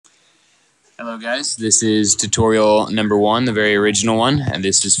Hello guys, this is tutorial number 1, the very original one, and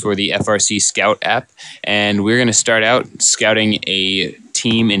this is for the FRC Scout app, and we're going to start out scouting a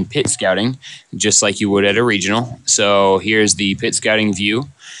team in pit scouting, just like you would at a regional. So here's the pit scouting view,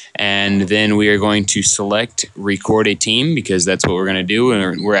 and then we are going to select record a team, because that's what we're going to do,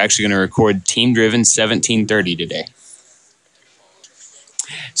 and we're actually going to record team driven 1730 today.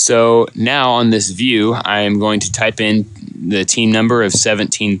 So now on this view, I am going to type in the team number of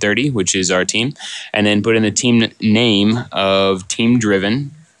 1730, which is our team, and then put in the team name of Team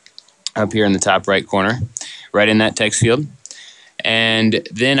Driven up here in the top right corner, right in that text field. And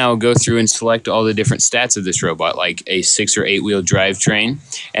then I'll go through and select all the different stats of this robot, like a 6 or 8 wheel drivetrain.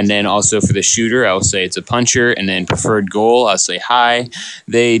 And then also for the shooter, I'll say it's a puncher. And then preferred goal, I'll say high.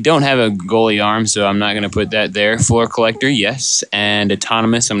 They don't have a goalie arm, so I'm not going to put that there. Floor collector, yes. And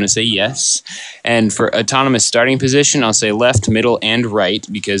autonomous, I'm going to say yes. And for autonomous starting position, I'll say left, middle, and right,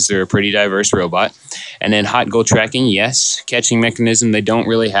 because they're a pretty diverse robot. And then hot goal tracking, yes. Catching mechanism, they don't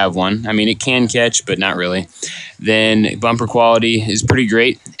really have one. I mean, it can catch, but not really. Then bumper quality is pretty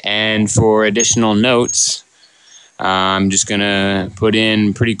great. And for additional notes, I'm just going to put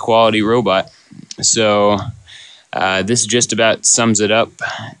in pretty quality robot. So this just about sums it up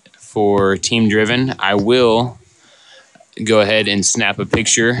for Team Driven. I will go ahead and snap a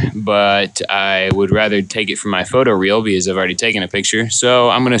picture, but I would rather take it from my photo reel because I've already taken a picture. So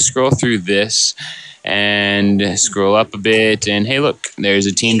I'm going to scroll through this and scroll up a bit, and hey, look, there's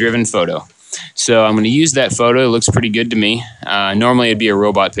a Team Driven photo. So I'm going to use that photo. It looks pretty good to me. Normally it'd be a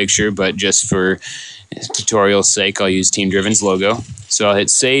robot picture, but just for tutorial's sake, I'll use Team Driven's logo. So I'll hit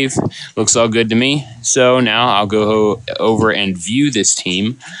save. Looks all good to me. So now I'll go over and view this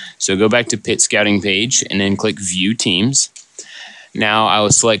team. So go back to pit scouting page and then click view teams. Now I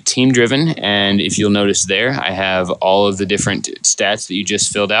will select Team Driven, and if you'll notice there, I have all of the different stats that you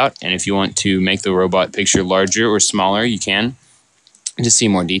just filled out. And if you want to make the robot picture larger or smaller, you can to see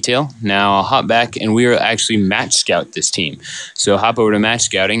more detail. Now I'll hop back, and we will actually match scout this team. So hop over to match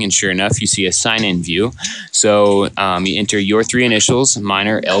scouting, and sure enough, you see a sign-in view. So you enter your 3 initials, mine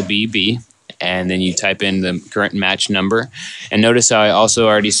are LBB, and then you type in the current match number. And notice how I also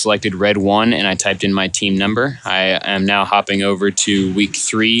already selected red 1, and I typed in my team number. I am now hopping over to week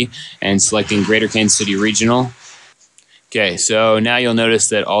 3 and selecting Greater Kansas City Regional. Okay, so now you'll notice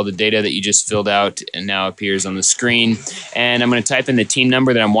that all the data that you just filled out now appears on the screen. And I'm going to type in the team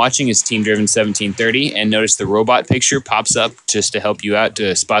number that I'm watching is Team Driven 1730. And notice the robot picture pops up just to help you out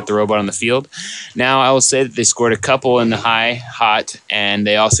to spot the robot on the field. Now I will say that they scored a couple in the high, hot, and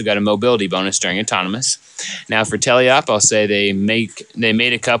they also got a mobility bonus during autonomous. Now for teleop, I'll say they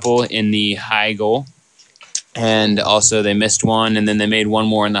made a couple in the high goal. And also they missed one, and then they made one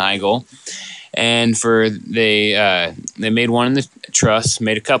more in the high goal. And for they made one in the truss,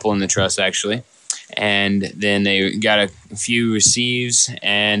 made a couple in the truss actually, and then they got a few receives,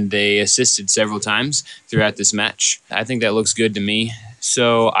 and they assisted several times throughout this match. I think that looks good to me.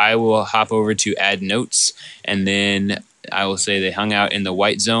 So I will hop over to add notes, and then I will say they hung out in the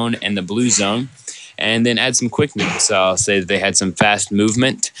white zone and the blue zone. And then add some quick notes. So I'll say that they had some fast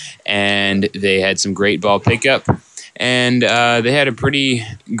movement, and they had some great ball pickup, and they had a pretty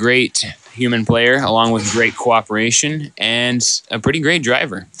great human player along with great cooperation and a pretty great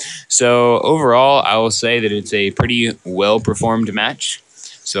driver. So overall, I will say that it's a pretty well-performed match.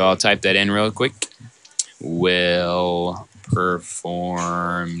 So I'll type that in real quick.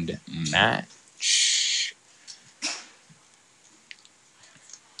 Well-performed match.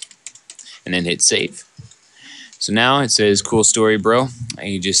 And then hit save. So now it says, cool story, bro.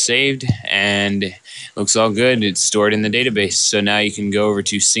 You just saved, and it looks all good. It's stored in the database. So now you can go over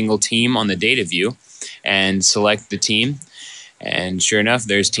to single team on the data view and select the team. And sure enough,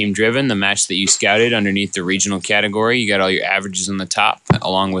 there's Team Driven, the match that you scouted underneath the regional category. You got all your averages on the top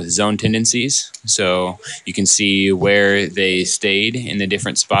along with zone tendencies. So you can see where they stayed in the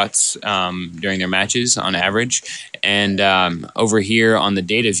different spots during their matches on average. And over here on the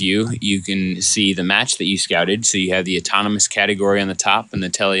data view, you can see the match that you scouted. So you have the autonomous category on the top and the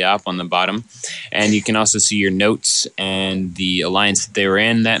teleop on the bottom. And you can also see your notes and the alliance that they were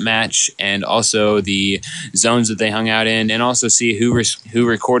in that match, and also the zones that they hung out in, and also see who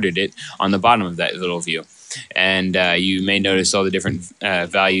recorded it on the bottom of that little view. And you may notice all the different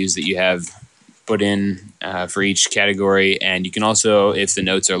values that you have put in for each category. And you can also, if the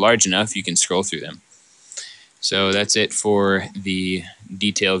notes are large enough, you can scroll through them. So that's it for the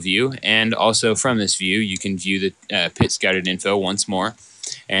detail view. And also from this view, you can view the pit scouted info once more.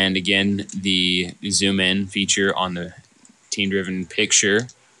 And again, the zoom in feature on the Team Driven picture,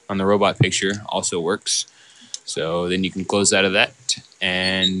 on the robot picture, also works. So then you can close out of that.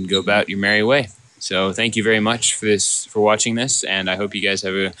 and go about your merry way. So thank you very much for watching this, and I hope you guys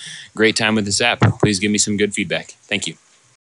have a great time with this app. Please give me some good feedback. Thank you.